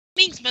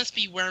lemmings must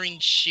be wearing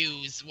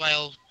shoes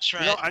while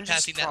I'm just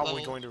passing that probably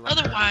level. going to run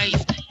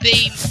Otherwise,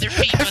 their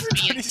feet must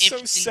be in Everybody's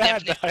so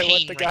sad that I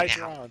let the guy right now.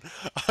 drown.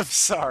 I'm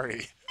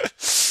sorry.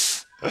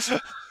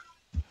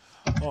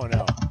 Oh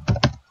no.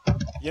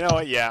 You know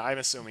what? Yeah, I'm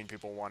assuming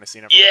people want to see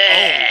number.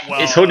 Yeah! Oh,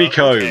 well, It's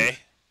Honeycomb. Okay.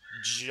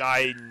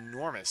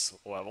 Ginormous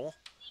level.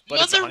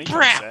 But it's a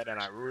Honeycomb set, and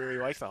I really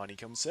like the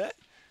Honeycomb set.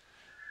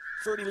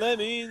 30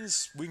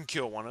 lemmings. We can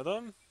kill one of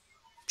them.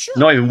 Sure.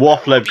 Not even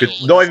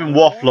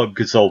Wafflem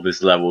could solve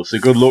this level, so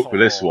good luck with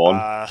this one.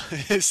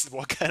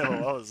 What kind of a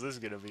level is this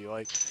gonna be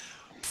like?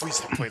 Please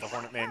play the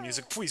Hornet Man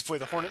music. Please play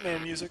the Hornet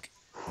Man music.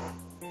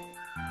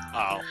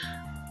 Uh oh.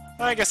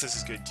 I guess this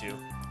is good too.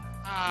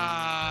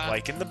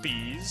 Liking the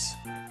bees.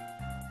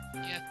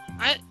 Yeah,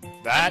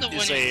 that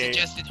is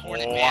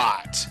a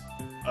lot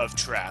of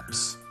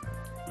traps.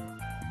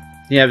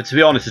 Yeah, but to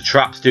be honest, the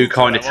traps do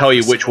kind of tell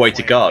you which way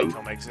to go.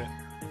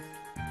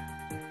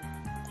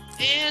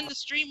 And the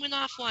stream went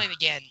offline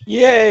again.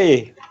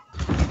 Yay!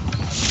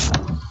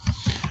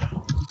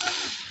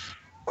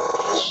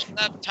 Shut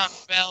up, Taco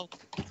Bell.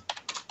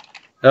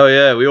 Oh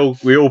yeah, we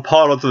all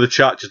pile onto the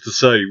chat just to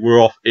say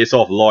it's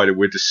offline and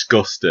we're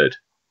disgusted.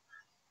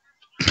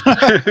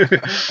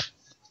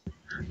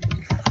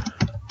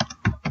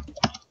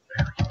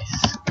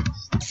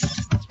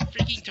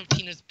 Freaking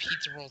Totino's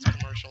Pizza Rolls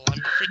commercial. I'm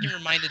freaking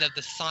reminded of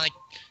the Sonic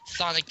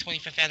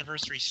 25th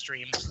anniversary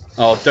stream.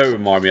 Oh, don't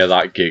remind me of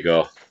that,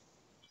 Giga.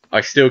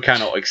 I still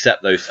cannot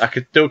accept those.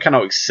 Still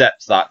cannot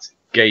accept that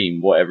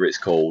game, whatever it's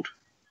called.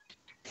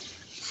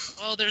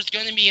 Well, there's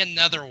gonna be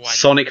another one.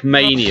 Sonic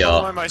Mania.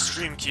 Why my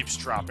stream keeps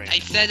dropping? I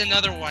said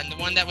another one, the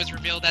one that was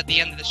revealed at the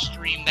end of the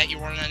stream that you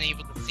weren't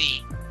unable to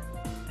see.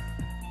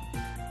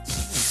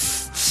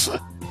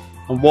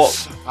 And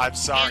what? I'm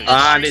sorry.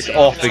 And it's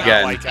off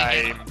again. Like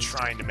I'm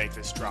trying to make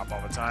this drop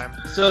all the time.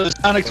 So the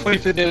Sonic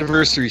 25th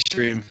anniversary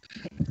stream.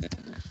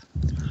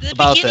 The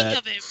About beginning that.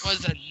 of it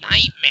was a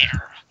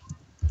nightmare.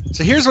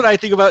 So here's what I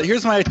think about.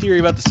 Here's my theory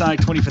about the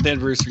Sonic 25th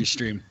anniversary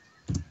stream.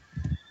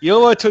 You know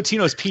what?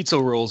 Totino's Pizza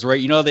Rolls, right?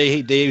 You know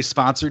they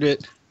sponsored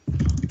it.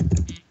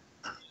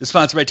 It's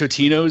sponsored by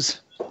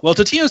Totino's. Well,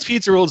 Totino's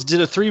Pizza Rolls did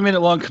a 3-minute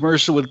long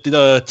commercial with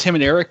Tim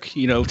and Eric.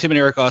 You know, Tim and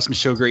Eric Awesome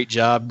Show, great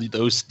job.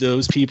 Those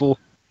people.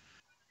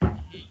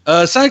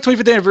 Sonic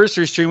 25th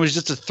anniversary stream was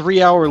just a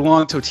 3-hour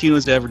long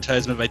Totino's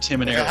advertisement by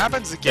Tim and If Eric. it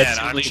happens again, That's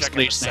the I'm only checking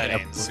the explanation I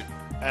have settings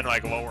for it. and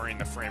like lowering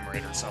the frame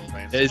rate or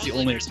something. That is the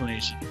only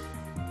explanation.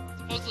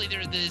 Supposedly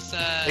there's this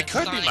It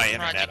could Sonic be my Project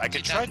internet. I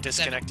could try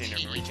disconnecting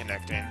and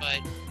 2017, reconnecting.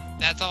 but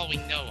that's all we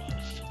know of.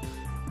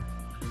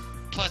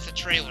 Plus a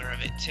trailer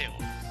of it too.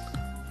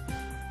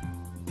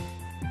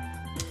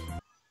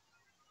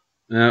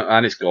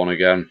 And it's gone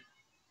again.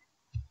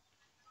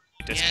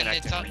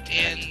 Disconnect and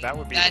reconnect. And That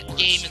would be that the worst.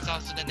 game is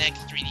also the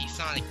next 3D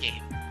Sonic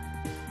game.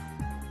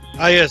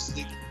 Ah, yes,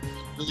 the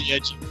really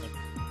edgy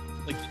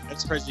one. Like, I'm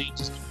surprised they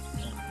just keep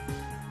it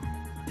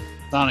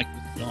going. Sonic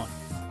is gone.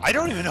 I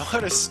don't even know how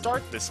to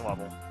start this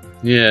level.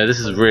 Yeah, this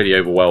is really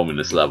overwhelming,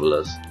 this level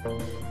is.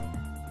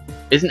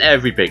 Isn't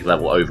every big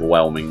level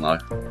overwhelming, though?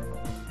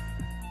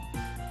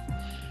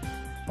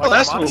 Well, Like,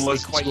 that's I'm what honestly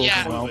was quite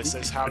yeah. clueless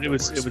as how But they it were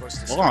was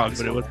supposed to long, start but this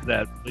it level.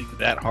 wasn't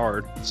that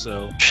hard.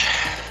 So,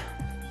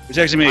 which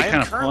actually made it I kind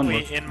am of fun.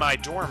 currently in my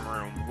dorm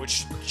room,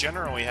 which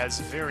generally has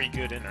very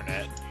good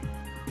internet.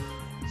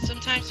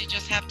 Sometimes you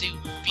just have to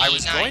be I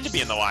was nice. going to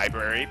be in the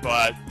library,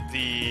 but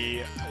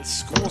the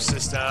school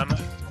system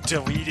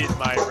deleted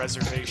my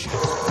reservation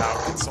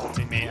without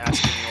consulting me,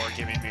 asking me, or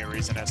giving me a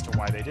reason as to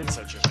why they did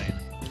such a thing.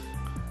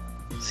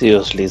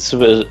 Seriously,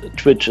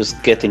 Twitch is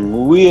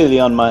getting really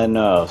on my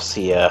nerves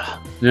here.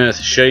 Yeah, it's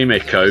a shame,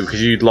 Echo,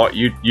 because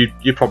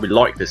you'd probably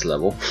like this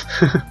level.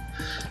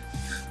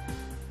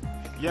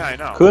 Yeah, I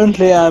know.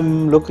 Currently,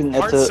 I'm looking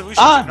at Hard the solutions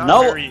are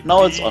not very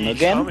now it's on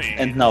again, becoming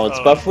and now it's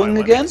of my buffering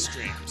limit again.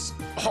 streams.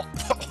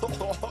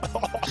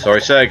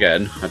 Sorry, say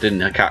again. I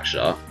didn't catch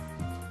that.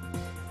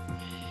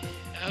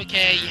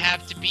 Okay, you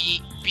have to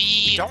be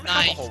You don't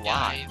nice, have a whole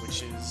lot, guys.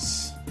 which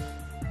is...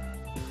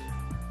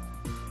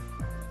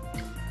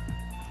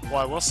 Well,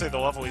 I will say the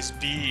level is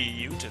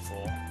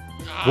beautiful,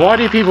 Why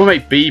do people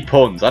make bee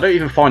puns? I don't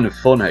even find them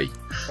funny.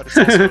 but it's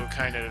also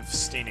kind of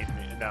staining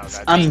me. No,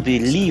 that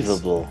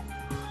Unbelievable.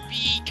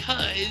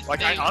 Because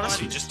Like, I they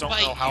honestly want just to don't know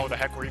fight how you. the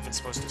heck we're even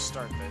supposed to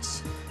start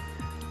this.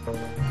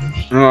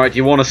 All right, do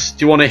you want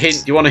a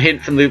hint? Do you want a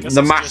hint from the Guess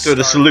let's master just of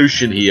the start.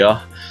 solution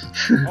here?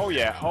 Oh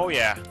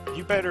yeah.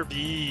 You better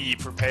be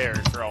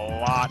prepared for a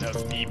lot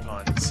of bee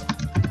puns.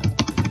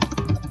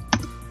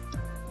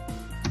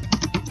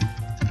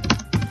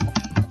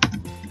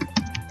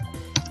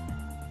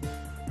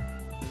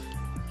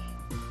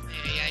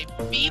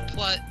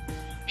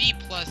 B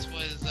plus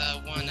was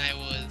one I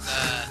was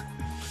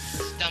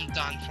stumped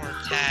on for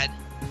a tad.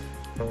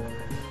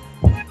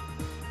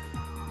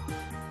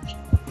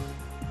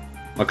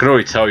 I can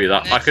already tell you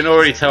that. I can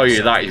already tell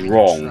you that is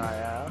wrong.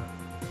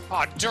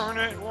 Aw, darn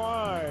it,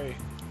 why?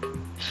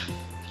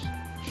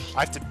 I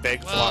have to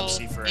beg Well,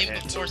 Flopsy for a maybe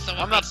hint. before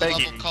someone I'm not makes a level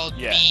begging called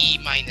yet. B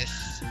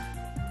minus.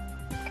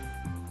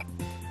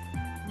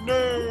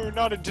 No,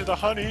 not into the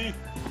honey.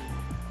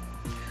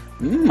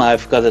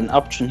 I've got an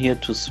option here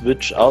to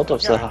switch out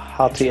of the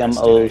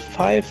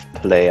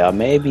HTML5 player.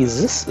 Maybe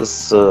this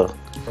is the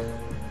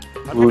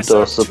root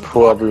of the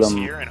problem.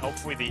 Here and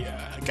hopefully the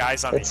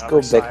guys on Let's the go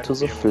other back side to will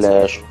the be able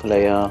Flash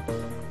player.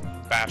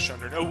 Bash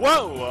under. Oh,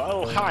 whoa!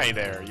 Oh, hi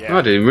there. Yeah.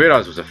 I didn't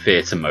realise there was a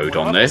theatre mode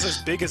when on level's this.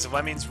 as big as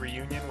Lemming's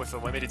Reunion with a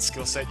limited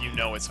skill set, you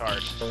know it's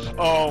hard.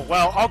 Oh,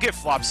 well, I'll get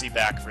Flopsy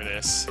back for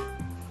this.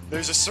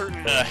 There's a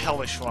certain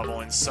hellish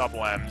level in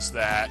Sublems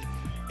that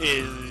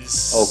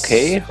is...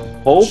 Okay,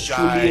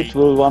 hopefully it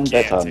will run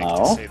better gigantic, now.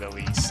 to say the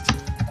least.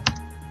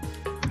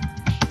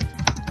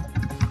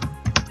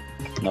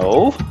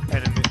 No?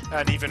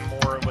 And even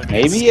more limited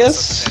Maybe skill yes?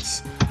 sets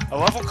than this. A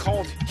level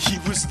called He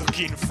Was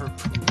Looking for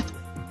Poo.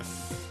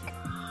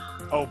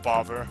 Oh,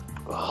 bother.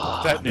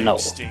 That name No.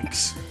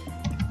 stinks.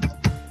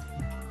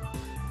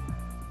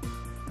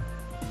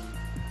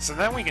 So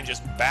then we can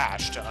just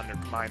bash to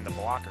undermine the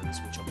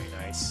blockers, which will be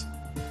nice.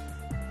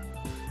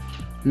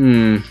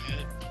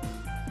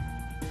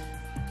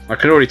 I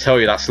can already tell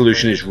you that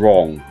solution is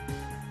wrong.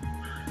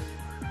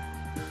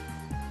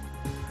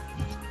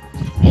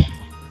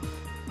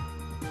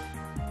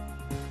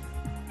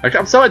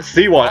 I'm starting to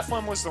see why.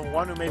 Wafflem was the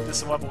one who made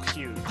this level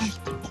huge.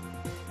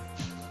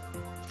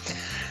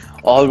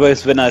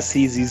 Always when I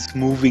see these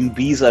moving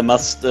bees, I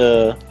must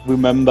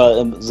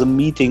remember the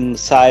meeting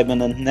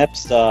Simon and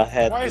Napster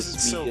had Why is it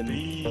with so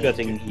me in big?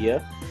 Göttingen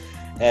here.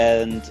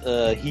 And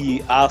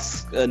he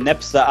asked,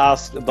 Napster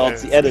asked about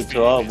the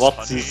editor,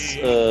 what this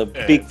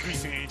big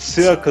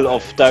circle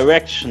of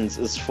directions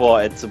is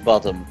for at the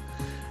bottom.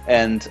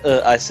 And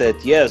I said,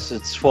 yes,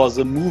 it's for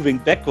the moving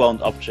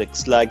background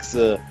objects, like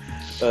the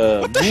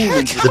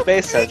moving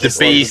space. The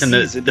bees and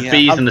the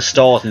bees and the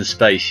stars in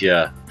space,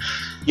 yeah.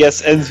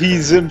 Yes, and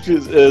he simply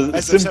As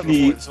I've said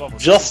before, this level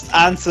is just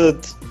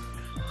answered,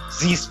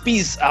 "These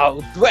bees are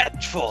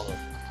dreadful."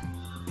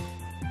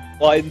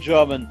 Or in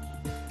German,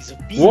 "Diese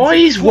Bienen Why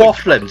sind is furchtbar."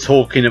 Wafflem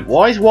talking?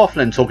 Why is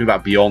Wafflem talking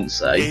about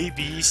Beyonce?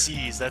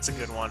 ABCs, that's a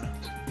good one.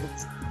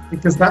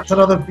 Because that's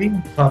another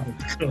bean pun.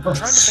 I'm trying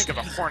to think of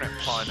a hornet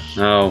pun.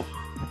 No,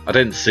 I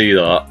didn't see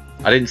that.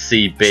 I didn't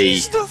see B.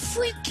 She's the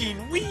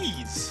freaking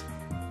Wheeze!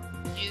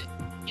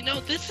 You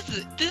know, this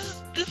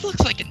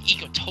looks like an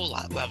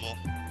IchoTolot level.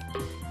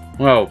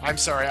 Well, I'm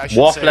sorry, I should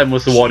Wafflem say,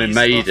 was the one who she's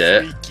made the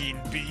it.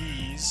 freaking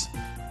bees.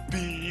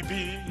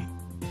 BB.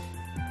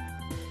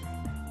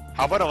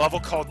 How about a level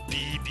called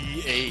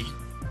BB8?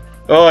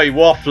 Oi,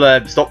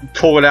 Wafflem, stop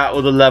calling out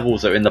all the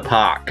levels that are in the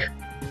pack.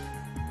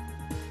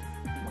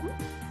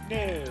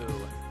 No.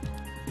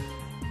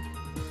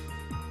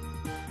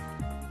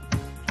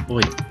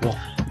 Oi, Wafflem.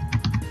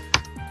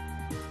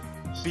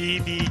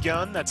 BB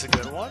gun, that's a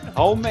good one.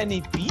 How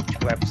many bee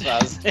traps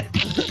are there?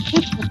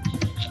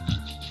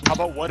 How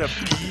about what a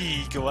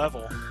big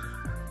level?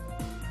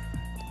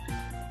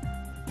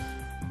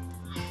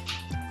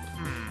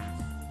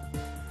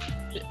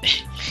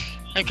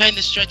 I'm kind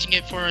of stretching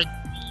it for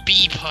a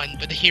bee pun,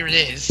 but here it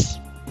is.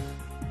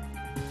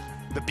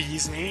 The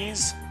bee's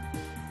knees?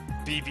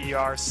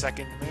 BBR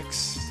second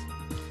mix?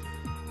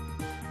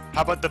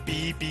 How about the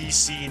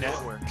BBC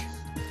network?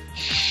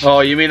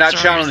 Oh, you mean that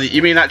Sorry. channel?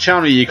 You mean that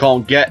channel you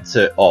can't get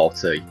to,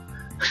 Arty?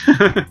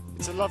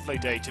 It's a lovely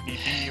day to be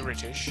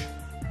British.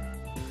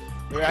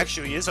 There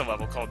actually is a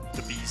level called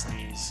the bee's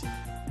knees.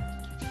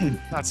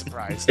 Not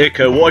surprised.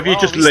 Icho, what have you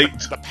Well, just at least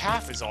linked? The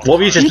path is all What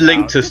have you just carved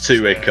linked out, us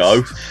to, which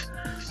Icho? is-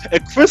 A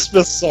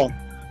Christmas song.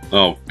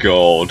 Oh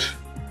God,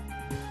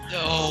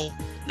 No.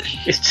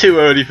 it's too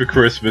early for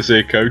Christmas,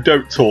 Icho.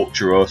 Don't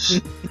torture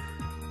us.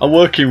 I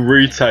work in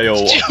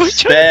retail.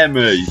 Spare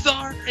me.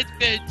 Bizarre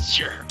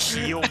adventure.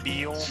 Heel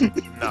Beal?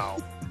 No.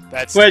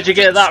 That's Where'd you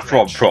get that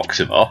from, stretch.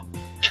 Proxima?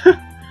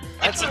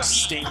 That's a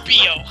state.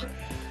 Bio.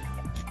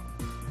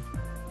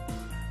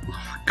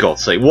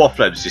 God's sake,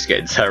 Wafflem's just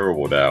getting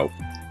terrible now.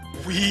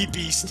 Wee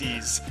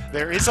beasties.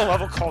 There is a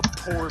level called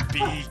Poor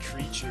Bee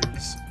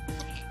Creatures.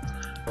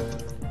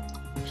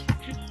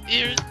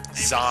 Here,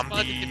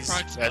 Zombies.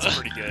 That's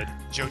pretty good.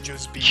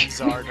 JoJo's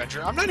Bizarre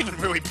Adventure. I'm not even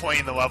really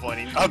playing the level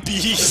anymore. A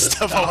beast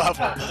of a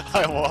level.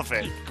 I love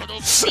it.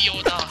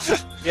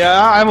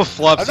 Yeah, I'm a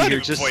Flopsy I'm not here.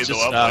 even Just, playing the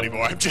just level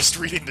anymore. I'm just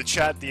reading the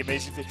chat. The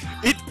amazing thing.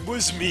 It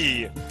was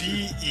me,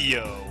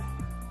 BEO.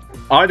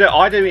 I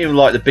don't even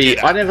like the B.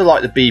 Yeah. I never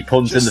liked the B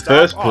puns Just in the stop.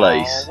 first Aw,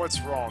 place.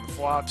 what's wrong,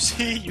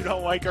 Flopsy? You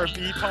don't like our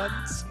bee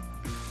puns?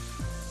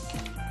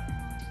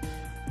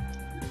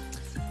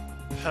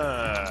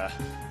 Huh.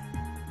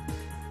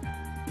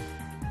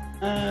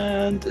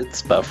 And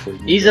it's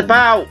buffering. He's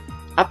about.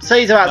 I'd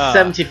say he's about Ah,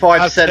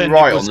 75% I'd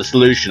right say on the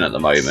solution at the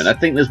moment. I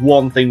think there's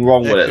one thing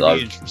wrong that with it could though.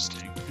 be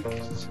interesting.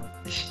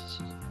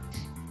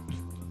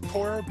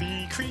 Poor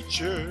bee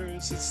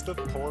creatures. It's the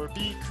poor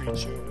bee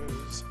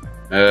creatures.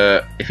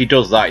 If he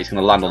does that, he's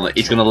gonna land on the.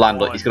 He's gonna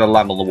land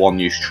on the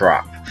one-use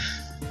trap.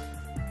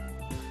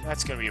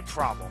 That's gonna be a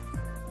problem.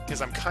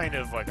 Because I'm kind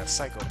of like a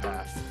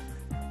psychopath.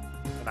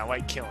 And I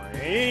like killing.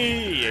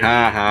 Hey!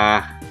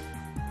 Haha.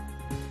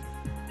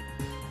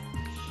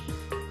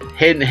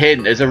 Hint,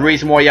 hint. There's a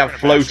reason why you have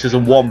floaters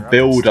and one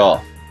builder.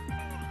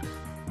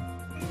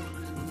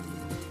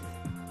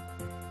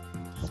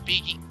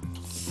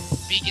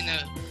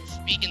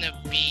 Speaking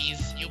of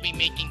bees, you'll be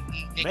making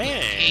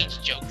Nicolas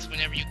Cage jokes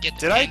whenever you get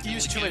to Did I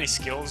use too many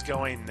skills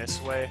going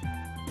this way?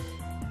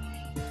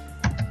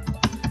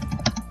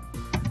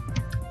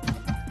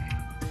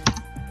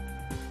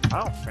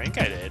 I don't think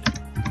I did.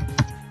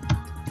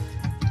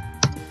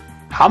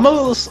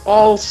 Hummel is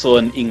also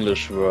an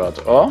English word,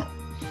 or?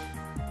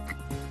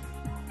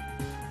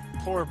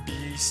 Poor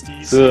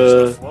beasties.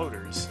 The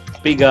floaters.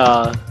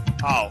 Bigger.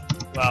 Oh,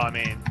 well, I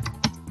mean.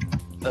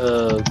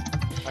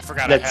 I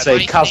forgot. Let's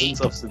say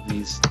cousins of the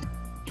bees.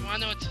 You wanna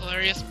know what's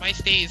hilarious? My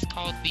state is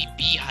called the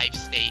Beehive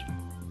State.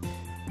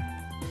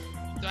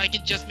 So I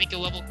could just make a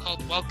level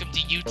called Welcome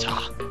to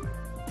Utah.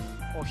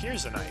 Well,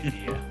 here's an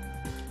idea.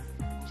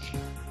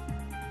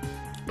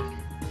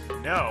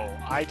 No,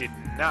 I did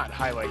not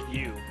highlight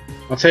you.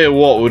 I'll tell you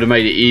what would have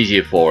made it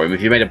easier for him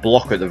if you made a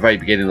blocker at the very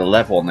beginning of the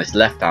level on this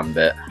left-hand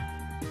bit.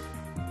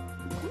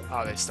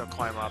 Oh, they still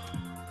climb up.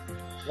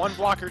 One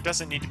blocker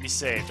doesn't need to be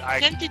saved. I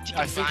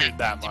figured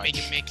that much. To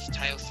make a mixed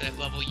tile set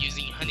level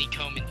using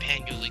Honeycomb and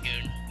Pango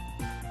Lagoon.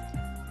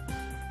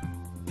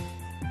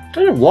 I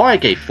don't know why I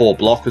gave 4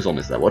 blockers on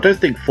this level. I don't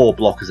think 4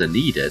 blockers are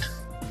needed.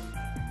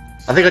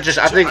 I think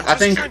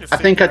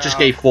I just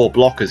gave 4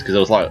 blockers because there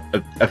was like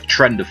a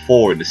trend of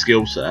 4 in the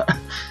skill set.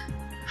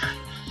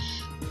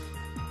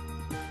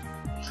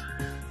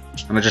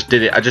 And I just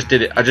did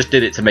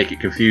it to make it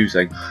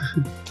confusing.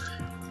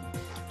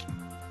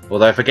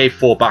 Although if I gave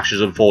 4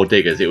 bashers and 4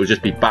 diggers, it would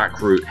just be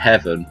backroot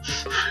heaven.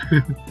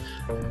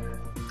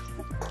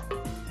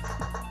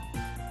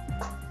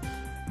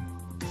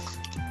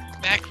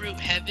 Backroot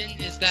heaven,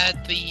 is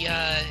that the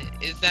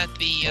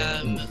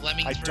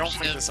Lemmings I don't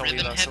think version this of will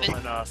leave Rhythm us Heaven?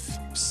 enough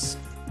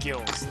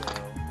skills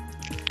though.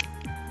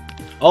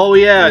 Oh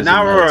yeah,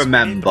 now I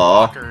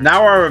remember.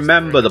 Now I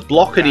remember the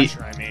blocker. I mean,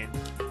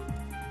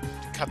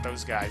 to cut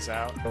those guys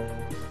out.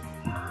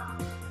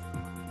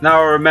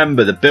 Now I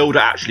remember the builder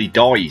actually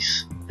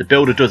dies. The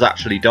builder does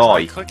actually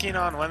die. So clicking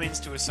on Lemmings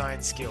to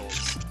assign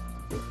skills.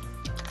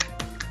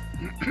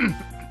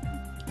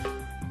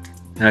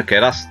 Okay,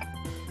 that's.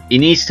 He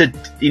needs to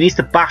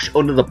bash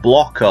under the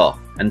blocker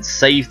and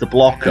save the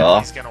blocker. And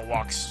then he's gonna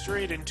walk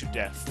straight into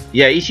death.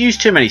 Yeah, he's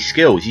used too many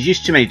skills. He's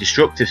used too many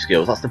destructive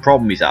skills. That's the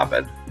problem he's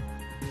having.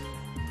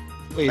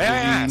 Wait, May I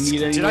ask,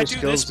 need any did more I do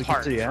skills this to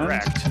part get to the end?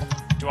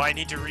 correct? Do I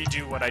need to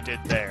redo what I did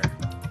there?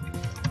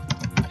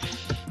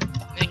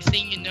 Next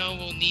thing you know,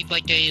 we'll need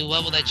like a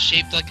level that's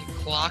shaped like a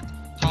clock.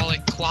 Call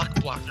it clock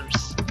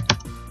blockers.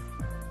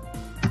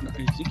 I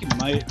think it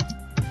might.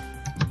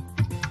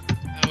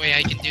 Oh wait,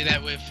 I can do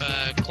that with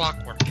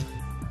clockwork.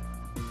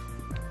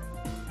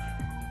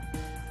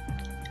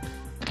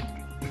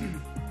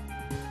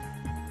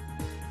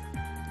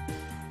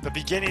 The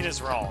beginning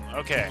is wrong.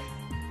 Okay.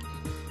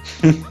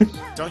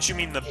 Don't you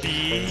mean the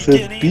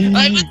beginning?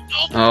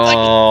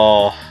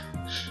 Oh.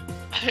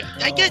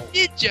 I got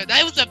ninja.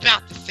 I was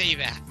about to say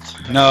that.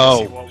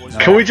 No.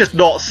 Can we just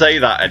not say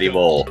that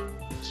anymore?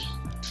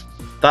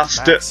 That's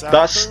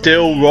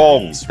still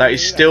wrong. That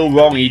is still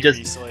wrong.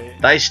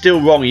 That is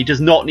still wrong. He does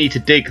not need to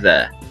dig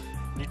there.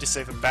 Need to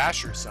save a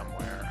basher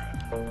somewhere.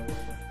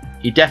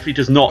 He definitely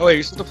does not. Oh wait,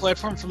 you're supposed to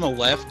platform from the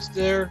left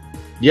there?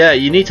 Yeah,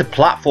 you need to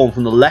platform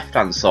from the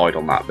left-hand side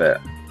on that bit.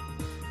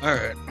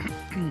 Alright.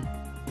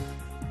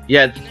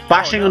 Yeah,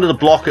 bashing under the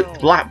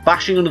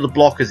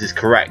blockers is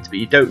correct, but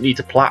you don't need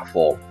to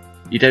platform.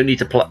 You don't need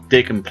to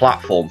dig and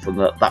platform from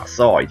that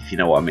side, if you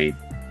know what I mean.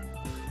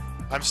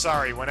 I'm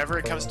sorry. Whenever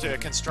it comes to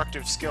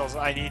constructive skills,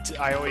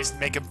 I always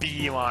make a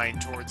beeline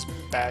towards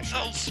bashing.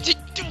 Oh,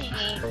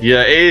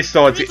 Yeah, it is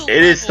starting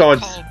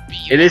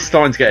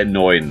to get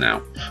annoying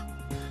now.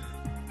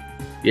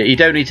 Yeah, you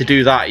don't need to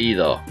do that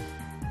either.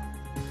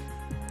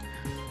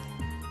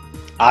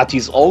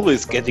 Arty's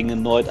always getting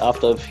annoyed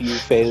after a few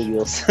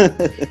failures.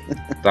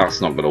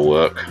 That's not gonna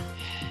work.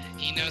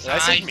 He knows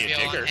That's how I like me a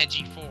feel digger. on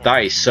Edgy 4.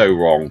 That is so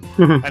wrong.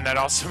 And that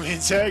also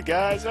means, hey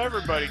guys,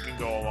 everybody can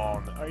go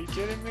along. Are you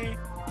kidding me?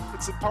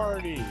 It's a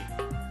party.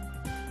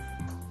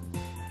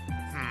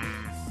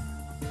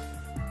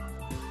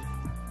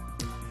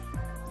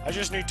 I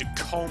just need to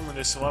comb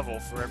this level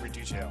for every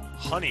detail.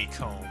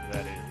 Honeycomb,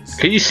 that is.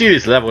 Can you see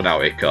this level now,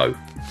 Icho?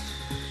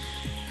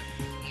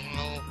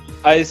 Well,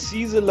 I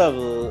see the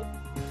level,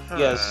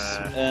 yes,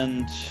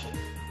 and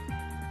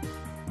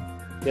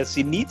yes,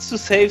 he needs to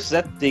save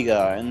that digger,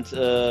 and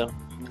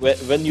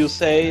when you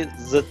say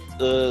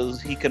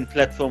that he can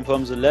platform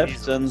from the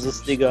left, then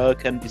this digger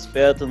can be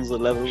spared and the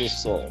level is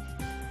solved.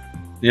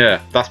 Yeah,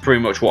 that's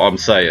pretty much what I'm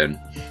saying.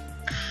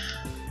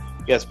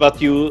 Yes,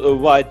 but you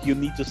right, you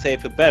need to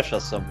save a basher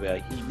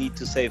somewhere. You need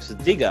to save the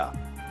digger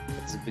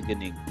at the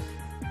beginning,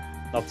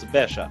 not the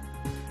basher.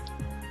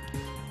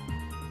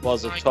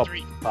 Was the top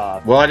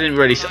part. Well, I didn't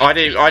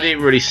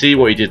really see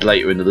what he did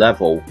later in the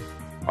level.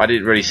 I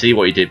didn't really see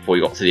what he did before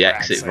he got to the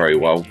exit very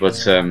well, but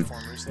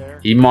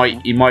he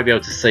might be able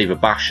to save a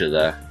basher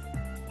there.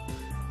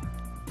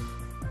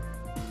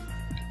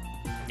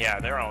 Yeah,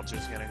 they're all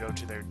just gonna go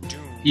to their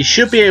doom. You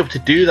should be able to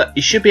do that.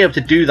 You should be able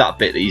to do that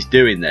bit that he's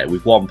doing there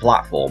with one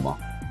platformer.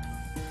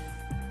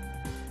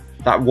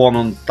 That one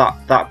on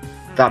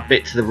that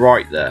bit to the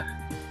right there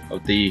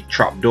of the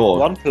trap door.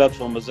 One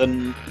platform, but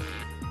then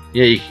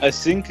Yeah. I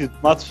think it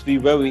must be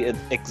very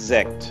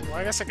exact. Well,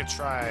 I guess I could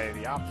try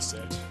the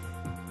opposite.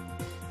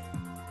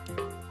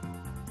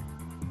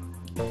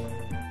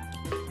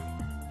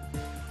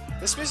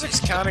 This music's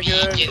kind of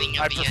good.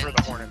 I prefer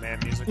the Hornet Man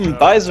music. Though.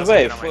 By the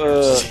way, a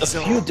a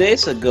few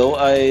days ago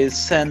I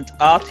sent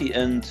Arty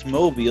and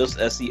Mobius,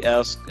 as he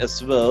asked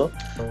as well,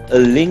 a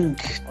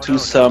link to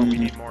some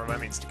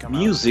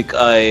music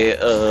I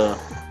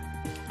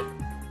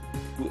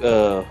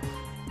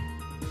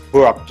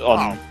worked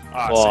on,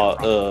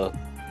 or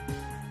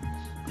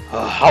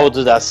how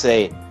did I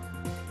say,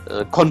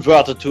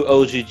 converted to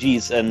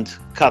OGGs and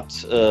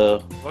cut.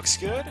 Looks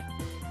good.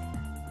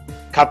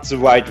 Cut the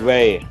right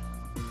way.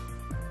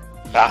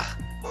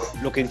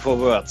 Looking for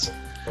words.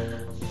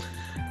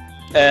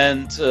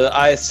 And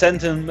I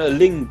sent him a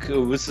link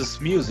with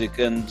this music,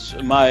 and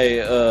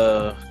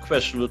my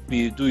question would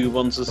be: do you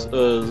want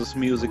this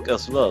music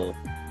as well?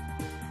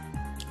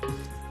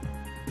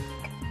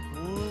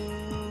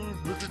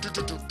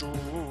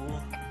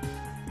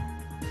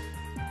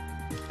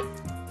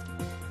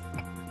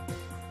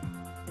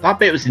 That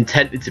bit was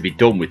intended to be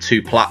done with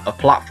a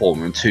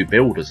platformer and 2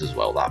 builders as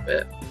well. That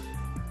bit.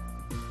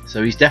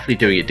 So he's definitely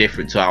doing it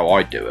different to how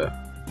I do it.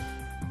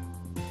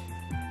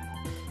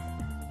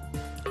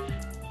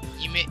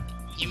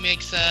 You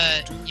mix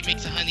a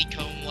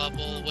honeycomb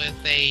level with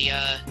a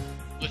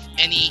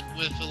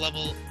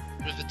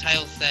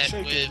tile set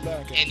with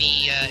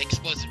any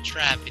explosive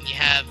trap, and you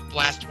have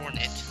Blast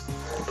Hornet.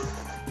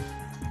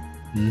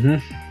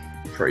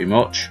 Pretty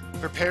much.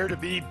 Prepare to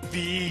be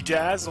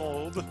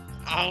bedazzled.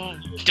 Oh,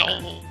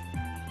 don't.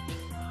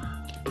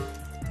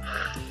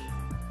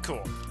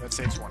 Cool. That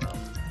saves 1 up.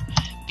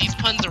 These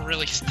puns are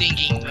really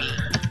stinging me.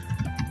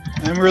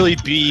 I'm really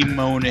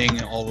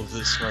bemoaning all of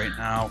this right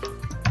now.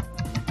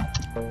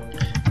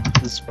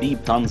 These bee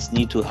puns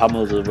need to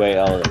humble the way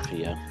out of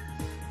here.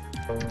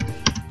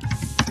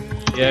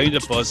 Yeah, I need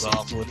to buzz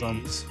off with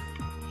them.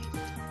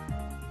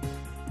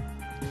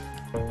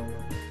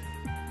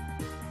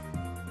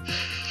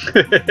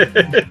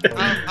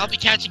 I'll be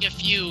catching a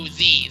few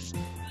Z's.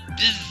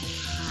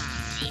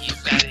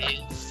 Z's, that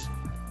is.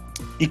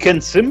 He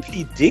can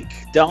simply dig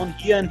down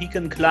here and he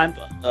can climb.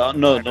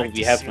 No,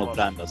 we have no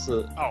climbers.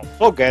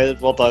 Forget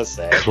what I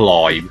said.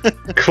 Climb.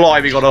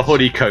 Climbing on a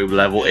honeycomb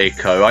level,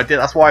 Icho.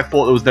 That's why I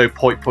thought there was no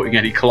point putting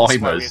any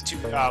climbers.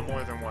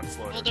 More than 1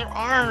 floater. Well,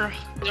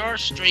 there are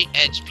straight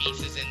edge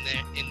pieces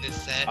in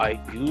this set. I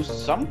used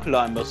some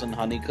climbers and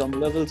honeycomb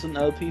levels in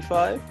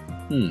LP5.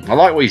 I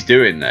like what he's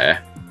doing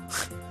there.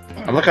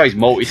 I like how he's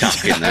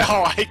multitasking there.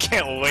 Oh, I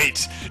can't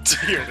wait to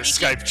hear the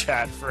Skype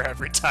chat for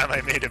every time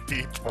I made a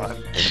bee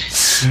pun.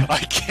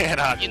 I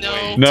cannot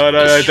wait. No,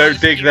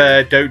 don't dig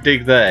there. Don't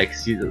dig there,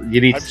 because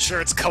you need. I'm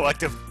sure it's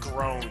collective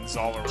groans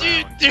all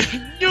around.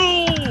 Dude,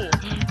 no!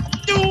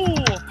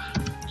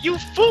 You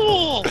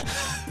fool!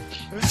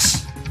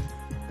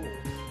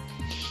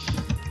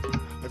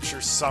 I'm sure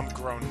some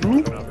groan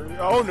more than others.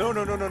 Oh,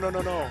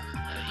 no.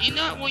 You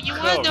know, well, you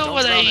wanna know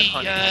what I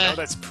know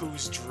that's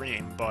Pooh's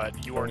dream,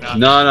 but you are not.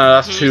 No,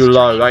 that's too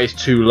low. That is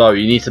too low.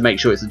 You need to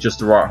make sure it's just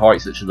the right height,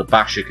 such that the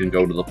basher can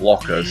go to the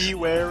blockers.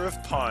 Beware of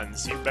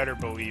puns. You better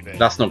believe it.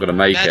 That's not gonna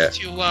make it. That's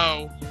too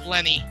low,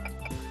 Lenny.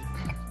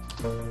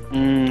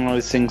 I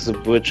think the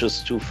bridge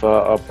is too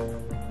far up.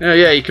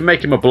 Yeah, you can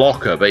make him a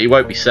blocker, but he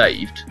won't be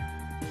saved.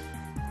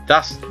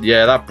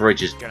 That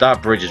bridge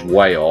is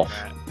way off.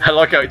 I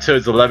like how it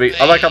turns the lemming.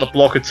 I like how the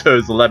blocker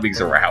turns the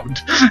lemmings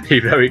around,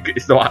 even though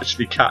it's not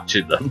actually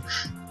catching them.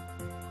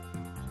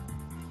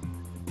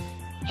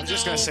 I'm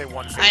just gonna say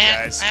one thing,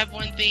 guys. I have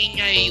one thing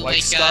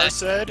like Scar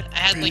said. I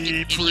had like an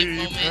idiot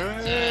moment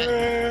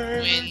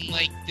when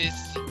like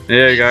this.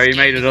 There you go. He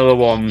made another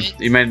one.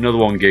 He made another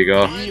one,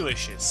 Giga.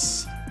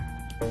 Delicious.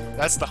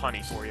 That's the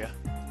honey for you.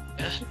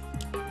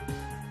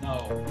 No.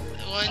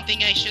 One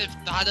thing I should have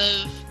thought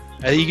of.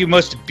 I think you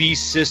must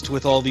be-sist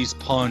with all these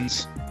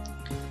puns.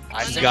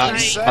 I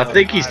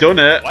think he's done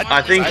it.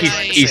 I think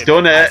he's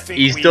done it.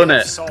 He's done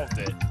it. Solved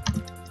it.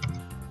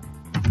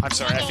 I'm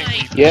sorry. I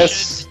think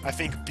yes. I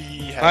think B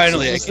has.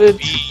 Finally, I can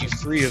be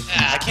free of.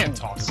 I can't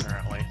talk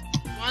apparently.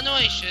 Well, no,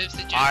 I should have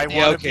suggested. I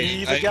want to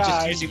be the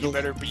guy. Just You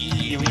better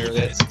be.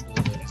 I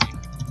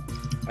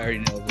already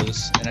know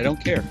this, and I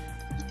don't care.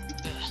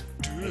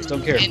 I just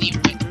don't care. Anyway,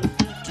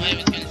 what I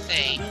was gonna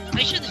say,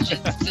 I should have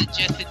just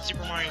suggested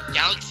Super Mario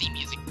Galaxy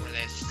music for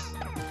this.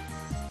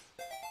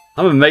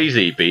 I'm amazed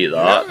he beat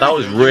that. That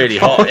was really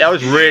hard. That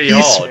was really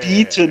hard.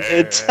 He's beaten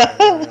it.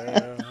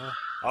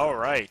 All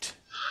right.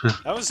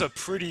 That was a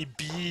pretty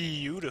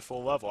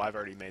beautiful level. I've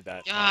already made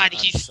that. God,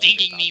 he's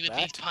stinging me with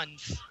these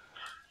puns.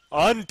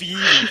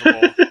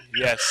 Unbelievable.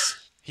 Yes,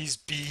 he's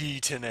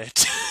beaten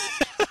it.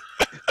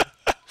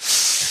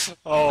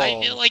 Oh, I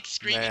feel like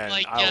screaming man,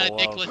 like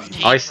Nicolas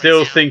Cage. I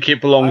still think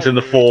it belongs in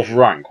the 4th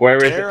rank.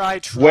 Where is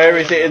it? Where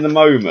is it in the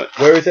moment?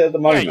 Where is it at the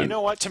moment? Hey, you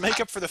know what? To make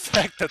up for the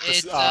fact that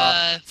this, It's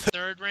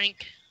 3rd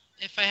rank,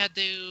 if I had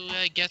to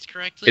guess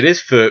correctly. It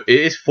is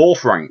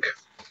 4th rank.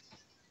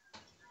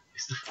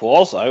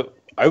 Fourth,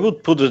 I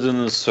would put it in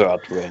a third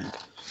rank.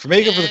 For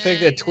making up for the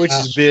fact that Twitch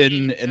has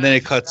been and then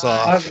it cuts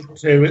I off. would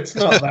too. It's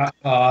not that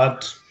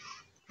hard.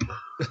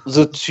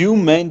 The two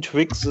main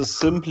tricks is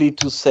simply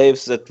to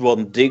save that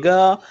one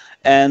digger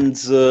and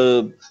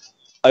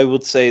I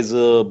would say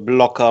the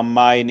blocker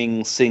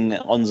mining thing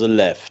on the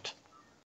left.